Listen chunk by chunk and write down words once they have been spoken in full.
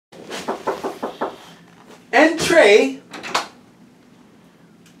and Trey.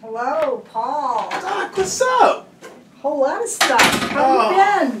 Hello, Paul. Doc, what's up? Whole lot of stuff. How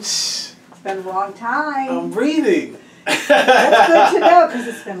you been? It's been a long time. I'm breathing. That's good to know because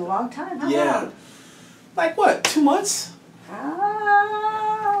it's been a long time. How Yeah. long? Like what, 2 months?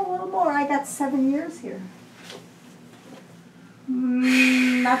 A little more. I got 7 years here.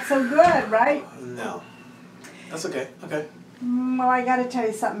 Not so good, right? No. That's okay. Okay. Well, I got to tell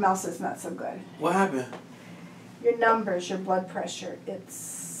you something else that's not so good. What happened? Your numbers, your blood pressure, it's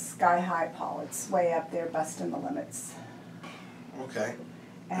sky high, Paul. It's way up there, busting the limits. Okay.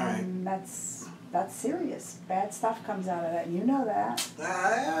 And that's serious. Bad stuff comes out of that. You know that.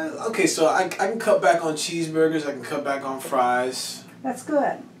 Okay, so I can cut back on cheeseburgers. I can cut back on fries. That's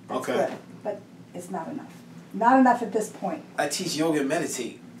good. That's Okay. good. But it's not enough. Not enough at this point. I teach yoga and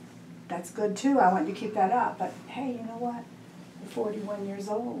meditate. That's good too. I want you to keep that up. But hey, you know what? You're 41 years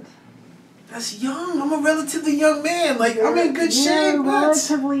old. That's young. I'm a relatively young man. Like, I'm in good shape. You're a What?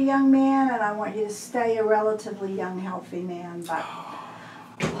 relatively young man, and I want you to stay a relatively young, healthy man. But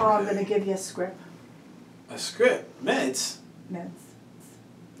Paul, I'm going to give you a script. A script? Meds? Meds.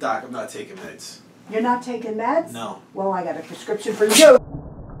 Doc, I'm not taking meds. You're not taking meds? No. Well, I got a prescription for you.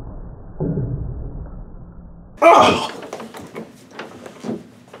 Oh!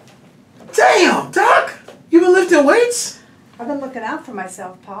 Damn, Doc! You been lifting weights? I've been looking out for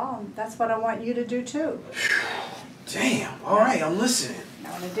myself, Paul, and that's what I want you to do too. Damn. All right, I'm listening.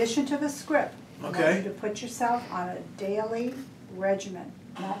 Now, in addition to the script, I want Okay. you to put yourself on a daily regimen.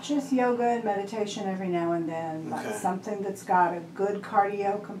 Not just yoga and meditation every now and then, but Okay. something that's got a good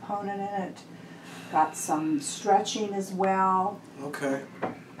cardio component in it. Got some stretching as well. Okay.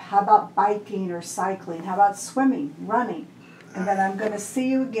 How about biking or cycling? How about swimming, running? And then I'm going to see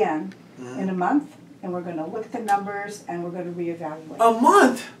you again in a month, and we're going to look at the numbers, and we're going to reevaluate. A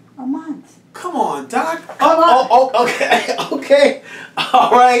month? A month. Come on, Doc. Come on. Oh, okay. Okay.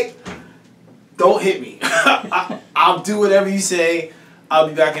 All right. Don't hit me. I'll do whatever you say. I'll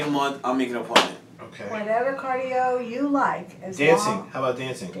be back in a month. I'll make an appointment. Okay. Whatever cardio you like. As Dancing. long- How about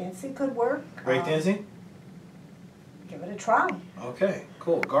dancing? Dancing could work. Break dancing? Give it a try. Okay.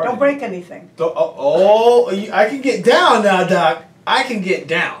 Cool. Gardening. Don't break anything. I can get down now, Doc. I can get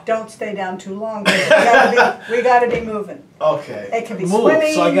down. Don't stay down too long. We gotta be moving. Okay. It can be move.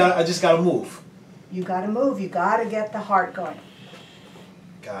 swimming. So I just gotta move. You gotta move. You gotta get the heart going.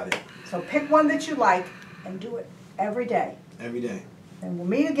 Got it. So pick one that you like and do it every day. Every day. And we'll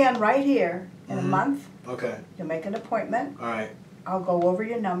meet again right here in a month. Okay. You'll make an appointment. All right. I'll go over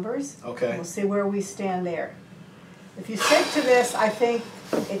your numbers. Okay. And we'll see where we stand there. If you stick to this, I think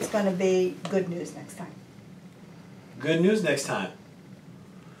it's going to be good news next time. Good news next time.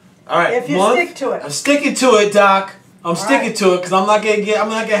 All right. If you stick to it. I'm sticking to it, Doc. I'm sticking right. to it because I'm not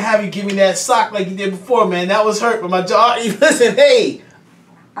gonna have you give me that sock like you did before, man. That was hurt, but my jaw. Listen, hey.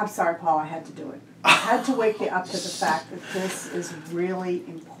 I'm sorry, Paul. I had to do it. I had to wake you up to the fact that this is really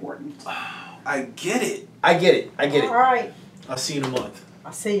important. I get it. I get it. I get it. All right. I'll see you in a month.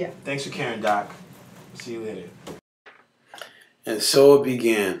 I'll see you. Thanks for caring, Doc. See you later. And so it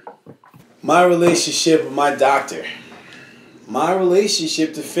began. My relationship with my doctor. My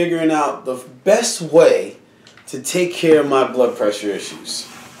relationship to figuring out the best way to take care of my blood pressure issues.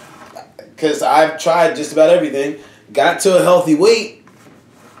 Because I've tried just about everything. Got to a healthy weight.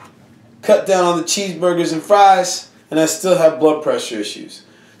 Cut down on the cheeseburgers and fries. And I still have blood pressure issues.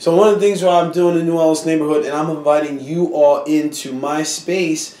 So one of the things what I'm doing in the NeWellness neighborhood, and I'm inviting you all into my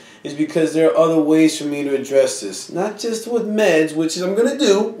space, is because there are other ways for me to address this. Not just with meds, which I'm going to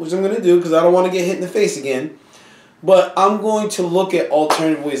do because I don't want to get hit in the face again. But I'm going to look at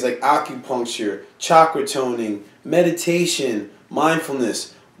alternative ways like acupuncture, chakra toning, meditation,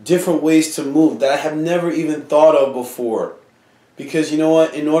 mindfulness, different ways to move that I have never even thought of before. Because you know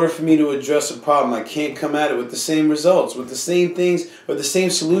what? In order for me to address a problem, I can't come at it with the same results, with the same things, or the same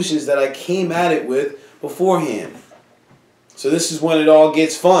solutions that I came at it with beforehand. So this is when it all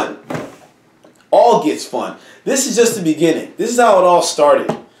gets fun. All gets fun. This is just the beginning. This is how it all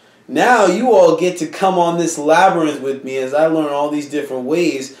started. Now you all get to come on this labyrinth with me as I learn all these different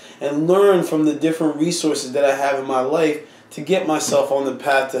ways and learn from the different resources that I have in my life to get myself on the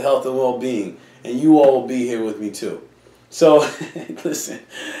path to health and well-being. And you all will be here with me too. So, listen.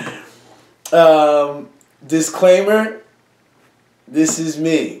 Disclaimer, this is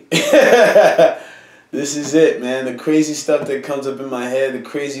me. This is it, man. The crazy stuff that comes up in my head, the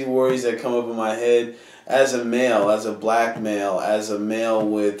crazy worries that come up in my head as a male, as a black male, as a male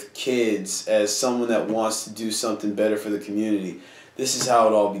with kids, as someone that wants to do something better for the community. This is how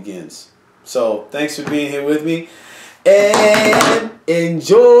it all begins. So, thanks for being here with me. And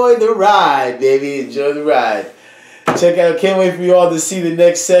enjoy the ride, baby. Enjoy the ride. Check out. Can't wait for you all to see the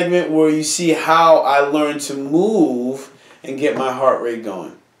next segment where you see how I learned to move and get my heart rate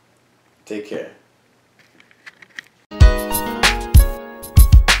going. Take care.